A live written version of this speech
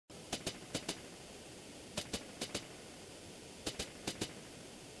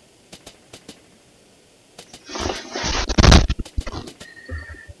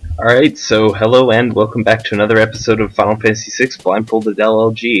Alright, so hello and welcome back to another episode of Final Fantasy VI Blindfolded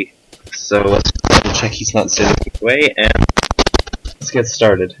LLG. So let's double check he's not sitting away, and let's get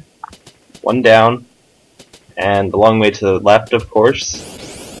started. One down, and a long way to the left, of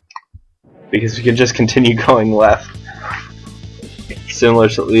course, because we can just continue going left. Similar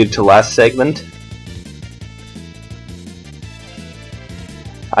to last segment.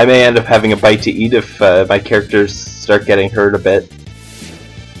 I may end up having a bite to eat if my characters start getting hurt a bit.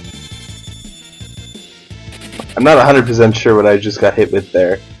 I'm not 100% sure what I just got hit with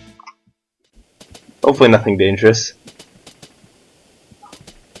there. Hopefully nothing dangerous.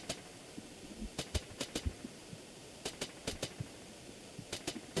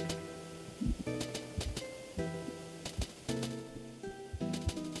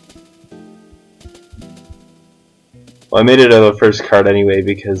 Well, I made it out of the first card anyway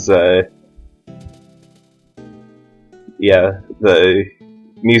because, yeah, the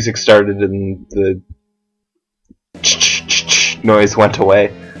music started and the noise went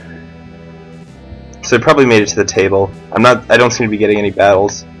away. So I probably made it to the table. I don't seem to be getting any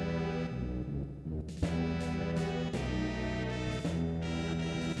battles.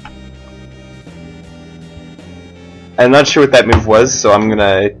 I'm not sure what that move was, so I'm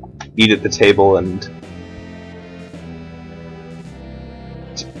gonna eat at the table and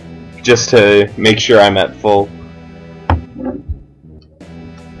just to make sure I'm at full.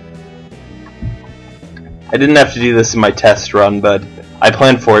 I didn't have to do this in my test run, but I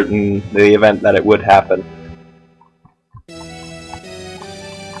planned for it in the event that it would happen.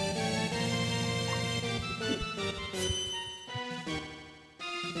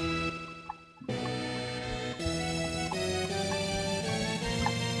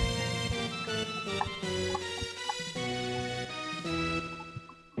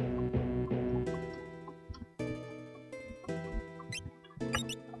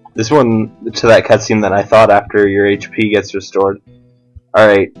 There's one to that cutscene that I thought after your HP gets restored.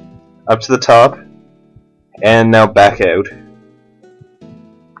 Alright, up to the top, and now back out.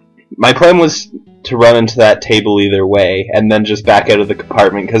 My plan was to run into that table either way, and then just back out of the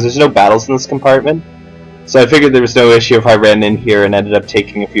compartment, because there's no battles in this compartment. So I figured there was no issue if I ran in here and ended up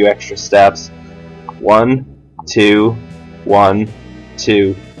taking a few extra steps. 1, 2, 1,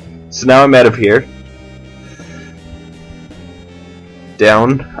 2. So now I'm out of here.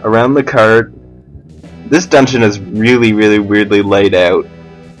 Down, around the cart. This dungeon is really weirdly laid out.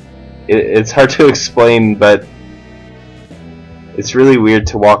 It's hard to explain, but it's really weird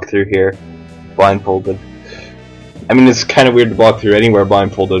to walk through here blindfolded. I mean, it's kind of weird to walk through anywhere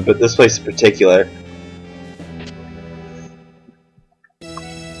blindfolded, but this place in particular.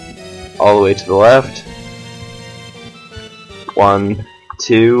 All the way to the left. 1,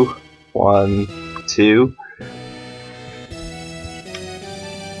 2, 1, 2.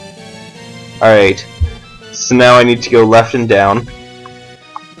 Alright, so now I need to go left and down.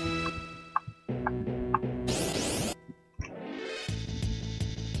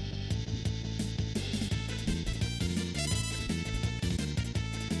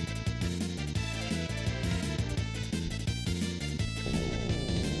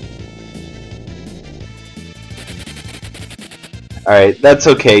 Alright, that's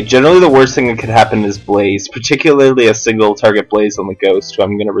okay. Generally the worst thing that could happen is blaze, particularly a single target blaze on the ghost, who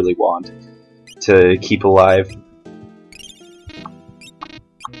I'm gonna really want to keep alive.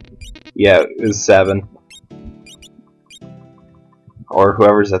 Yeah, it was 7. Or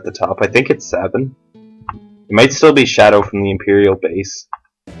whoever's at the top. I think it's 7. It might still be Shadow from the Imperial base.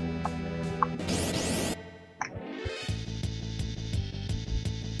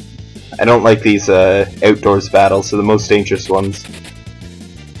 I don't like these outdoors battles, they're the most dangerous ones.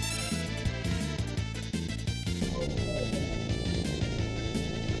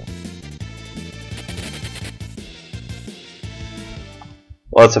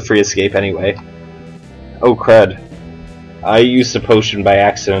 Well, it's a free escape anyway. Oh crud. I used a potion by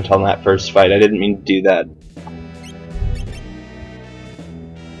accident on that first fight. I didn't mean to do that.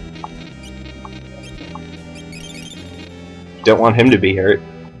 Don't want him to be hurt.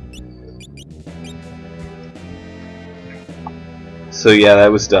 So yeah,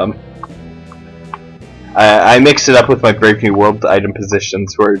 that was dumb. I mixed it up with my Brave New World item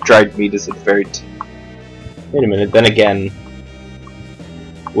positions, where dried meat is at the very Wait a minute, then again...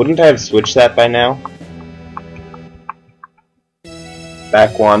 Wouldn't I have switched that by now?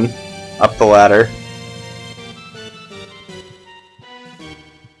 Back 1, up the ladder.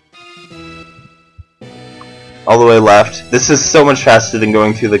 All the way left. This is so much faster than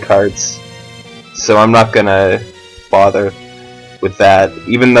going through the carts, so I'm not gonna bother with that,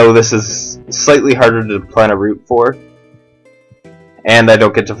 even though this is slightly harder to plan a route for. And I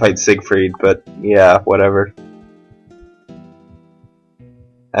don't get to fight Siegfried, but yeah, whatever.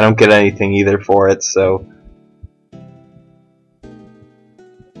 I don't get anything either for it, so...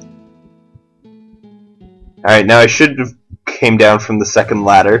 Alright, now I should have came down from the second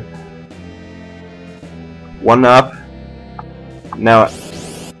ladder. One up. Now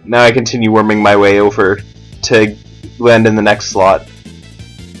I continue worming my way over to land in the next slot.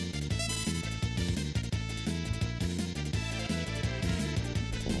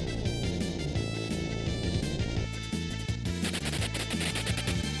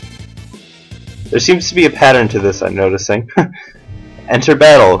 There seems to be a pattern to this, I'm noticing. Enter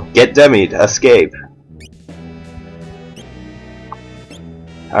battle, get demied, escape.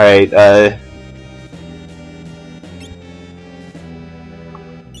 Alright,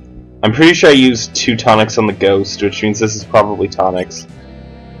 I'm pretty sure I used 2 tonics on the ghost, which means this is probably tonics.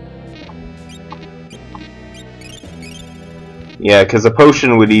 Yeah, because a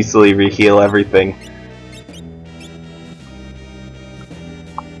potion would easily re-heal everything.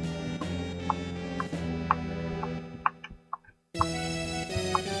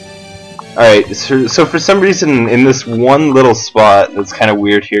 Alright, so for some reason in this one little spot that's kind of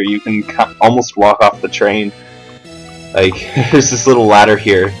weird here, you can almost walk off the train. Like, there's this little ladder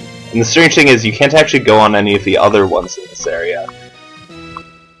here. And the strange thing is, you can't actually go on any of the other ones in this area.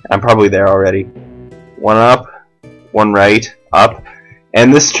 I'm probably there already. One up, one right, up.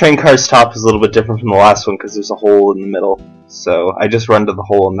 And this train car's top is a little bit different from the last one because there's a hole in the middle. So I just run to the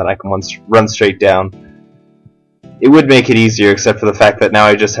hole and then I can run straight down. It would make it easier, except for the fact that now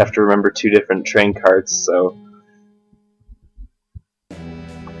I just have to remember 2 different train carts, so...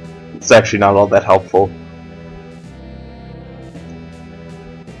 it's actually not all that helpful.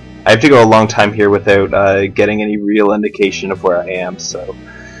 I have to go a long time here without getting any real indication of where I am, so...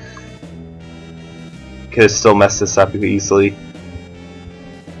 could have still messed this up easily.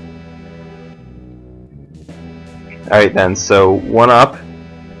 Alright then, so 1 up,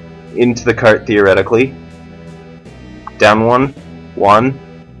 into the cart theoretically. Down 1,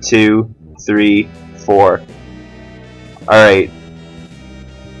 1, 2, 3, 4. Alright.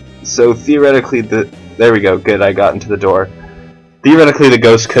 So theoretically there we go, good, I got into the door. Theoretically the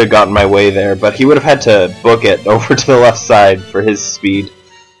ghost could have gotten my way there, but he would have had to book it over to the left side for his speed.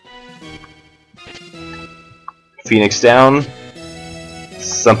 Phoenix down.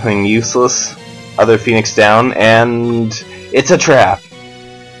 Something useless. Other Phoenix down, and it's a trap!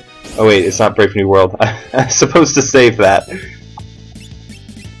 Oh wait, it's not Brave New World. I'm supposed to save that.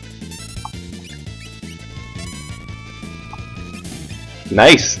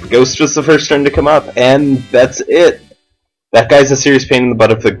 Nice! The ghost was the first turn to come up, and that's it! That guy's a serious pain in the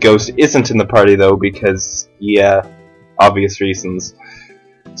butt if the ghost isn't in the party though, because, yeah, obvious reasons.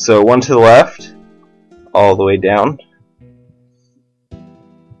 So 1 to the left, all the way down.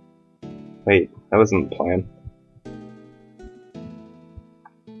 Wait, that wasn't the plan.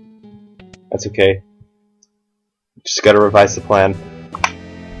 That's okay. Just gotta revise the plan.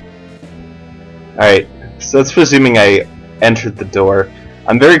 Alright, so that's presuming I entered the door.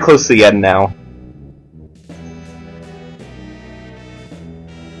 I'm very close to the end now.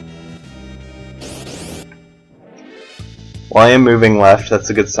 Well, I am moving left, that's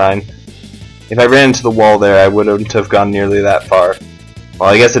a good sign. If I ran into the wall there, I wouldn't have gone nearly that far. Well,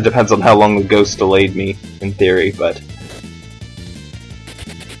 I guess it depends on how long the ghost delayed me, in theory, but...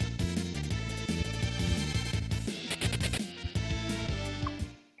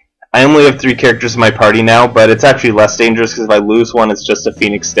 I only have 3 characters in my party now, but it's actually less dangerous because if I lose one, it's just a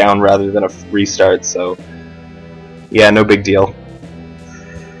Phoenix down rather than a restart, so... yeah, no big deal.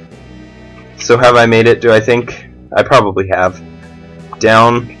 So have I made it, do I think? I probably have.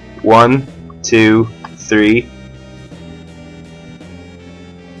 Down, 1, 2, 3.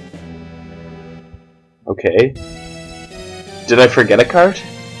 Okay. Did I forget a card?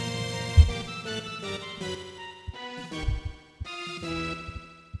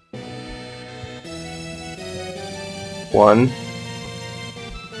 One,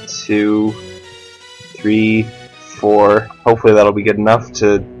 2, 3, 4. Hopefully that'll be good enough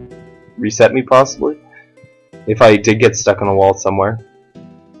to reset me, possibly. If I did get stuck on a wall somewhere.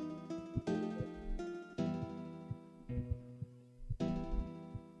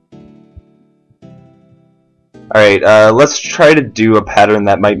 Alright, let's try to do a pattern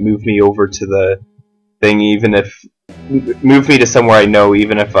that might move me over to the thing, even if... move me to somewhere I know,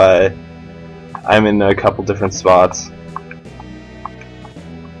 even if I'm in a couple different spots.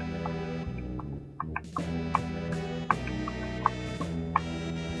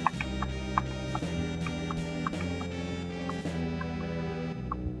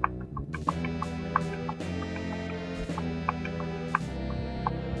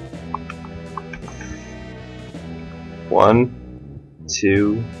 1,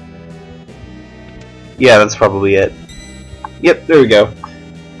 2... Yeah, that's probably it. Yep, there we go.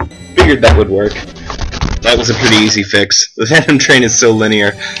 Figured that would work. That was a pretty easy fix. The Phantom Train is so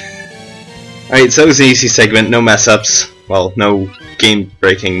linear. Alright, so that was an easy segment, no mess-ups. Well, no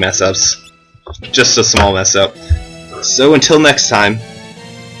game-breaking mess-ups. Just a small mess-up. So until next time,